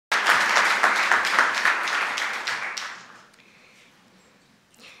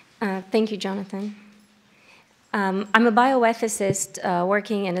Thank you, Jonathan. I'm a bioethicist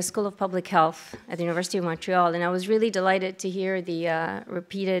working in a School of Public Health at the University of Montreal, and I was really delighted to hear the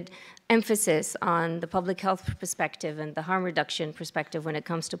repeated emphasis on the public health perspective and the harm reduction perspective when it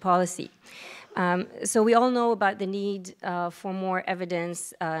comes to policy. So we all know about the need for more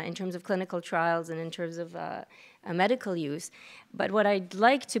evidence in terms of clinical trials and in terms of medical use. But what I'd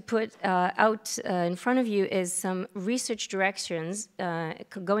like to put out in front of you is some research directions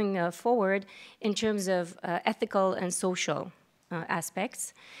going forward in terms of ethical and social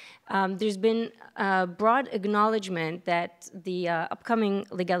aspects. There's been a broad acknowledgement that the upcoming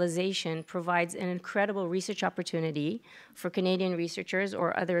legalization provides an incredible research opportunity for Canadian researchers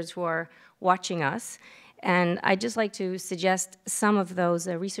or others who are watching us. And I'd just like to suggest some of those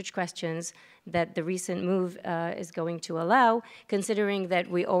research questions that the recent move is going to allow, considering that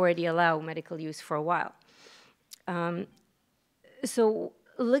we already allow medical use for a while. So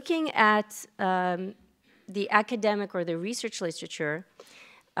looking at the academic or the research literature,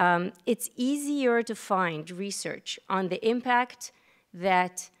 it's easier to find research on the impact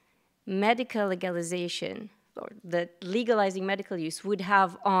that medical legalization, or that legalizing medical use would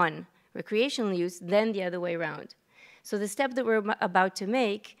have on recreational use than the other way around. So the step that we're about to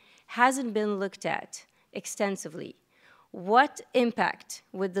make hasn't been looked at extensively. What impact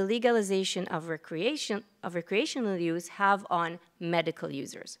would the legalization of recreational use have on medical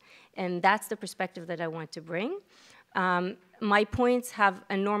users? And that's the perspective that I want to bring. My points have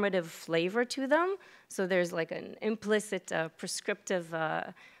a normative flavor to them, so there's like an implicit prescriptive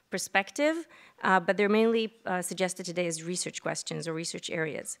perspective, but they're mainly suggested today as research questions or research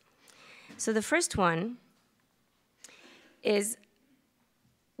areas. So the first one is,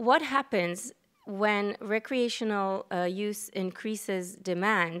 what happens when recreational use increases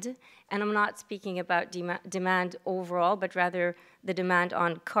demand? And I'm not speaking about demand overall, but rather the demand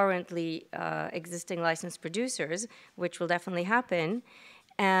on currently existing licensed producers, which will definitely happen.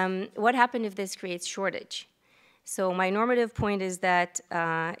 What happens if this creates shortage? So my normative point is that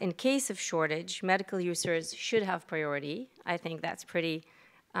in case of shortage, medical users should have priority. I think that's pretty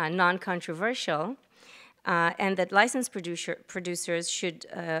non-controversial. And that licensed producers should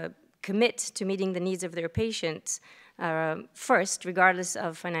commit to meeting the needs of their patients first, regardless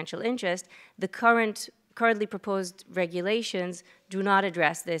of financial interest. The currently proposed regulations do not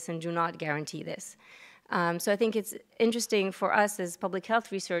address this and do not guarantee this. So I think it's interesting for us as public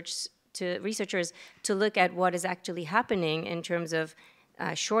health researchers to look at what is actually happening in terms of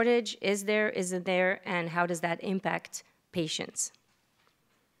shortage, is there, isn't there, and how does that impact patients.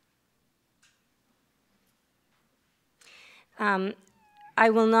 I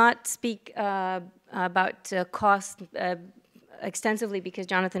will not speak about cost extensively because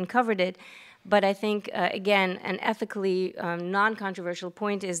Jonathan covered it, but I think, again, an ethically non-controversial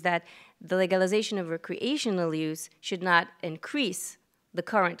point is that the legalization of recreational use should not increase the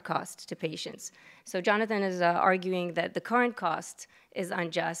current cost to patients. So Jonathan is arguing that the current cost is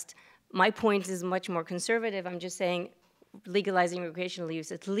unjust. My point is much more conservative. I'm just saying legalizing recreational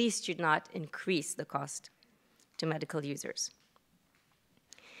use at least should not increase the cost to medical users.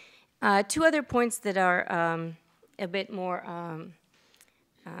 Two other points that are a bit more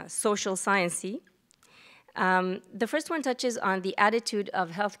social science-y. The first one touches on the attitude of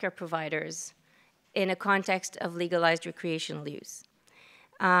healthcare providers in a context of legalized recreational use.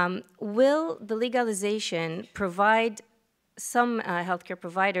 Will the legalization provide some healthcare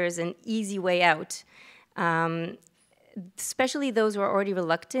providers an easy way out, especially those who are already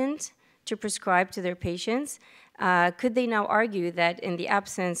reluctant to prescribe to their patients? Could they now argue that in the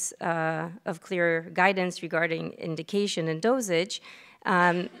absence of clear guidance regarding indication and dosage,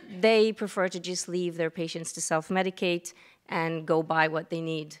 they prefer to just leave their patients to self-medicate and go buy what they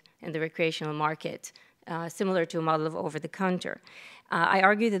need in the recreational market, similar to a model of over-the-counter? I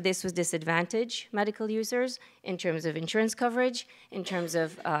argue that this would disadvantage medical users in terms of insurance coverage, in terms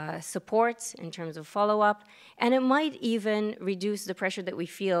of support, in terms of follow-up, and it might even reduce the pressure that we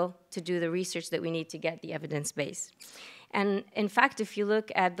feel to do the research that we need to get the evidence base. And in fact, if you look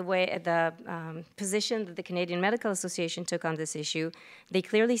at the position that the Canadian Medical Association took on this issue, they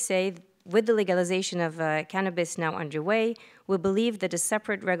clearly say, with the legalization of cannabis now underway, we believe that a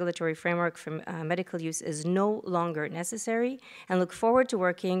separate regulatory framework for medical use is no longer necessary and look forward to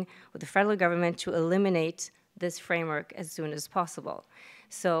working with the federal government to eliminate this framework as soon as possible.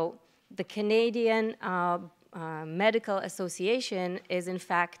 So the Canadian Medical Association is in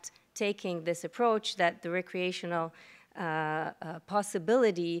fact taking this approach that the recreational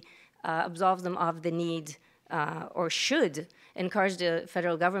possibility absolves them of the need or should encourage the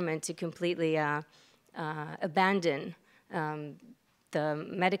federal government to completely abandon the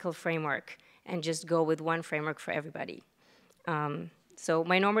medical framework and just go with one framework for everybody. So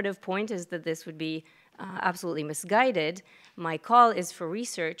my normative point is that this would be absolutely misguided. My call is for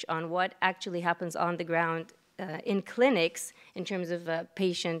research on what actually happens on the ground in clinics in terms of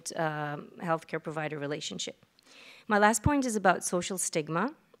patient healthcare provider relationship. My last point is about social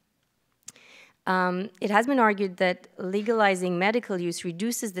stigma. It has been argued that legalizing medical use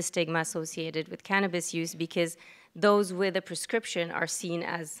reduces the stigma associated with cannabis use because those with a prescription are seen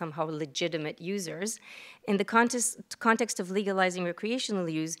as somehow legitimate users. In the context of legalizing recreational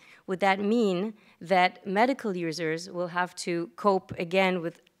use, would that mean that medical users will have to cope again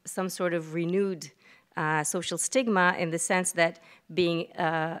with some sort of renewed social stigma, in the sense that being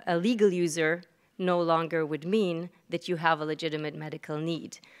a legal user no longer would mean that you have a legitimate medical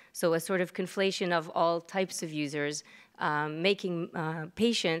need? So a sort of conflation of all types of users, making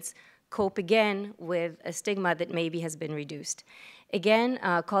patients cope again with a stigma that maybe has been reduced. Again,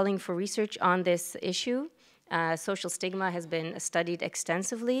 calling for research on this issue. Social stigma has been studied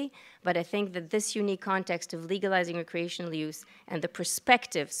extensively, but I think that this unique context of legalizing recreational use and the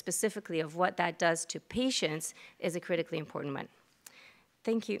perspective specifically of what that does to patients is a critically important one.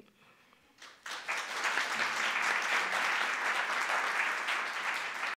 Thank you.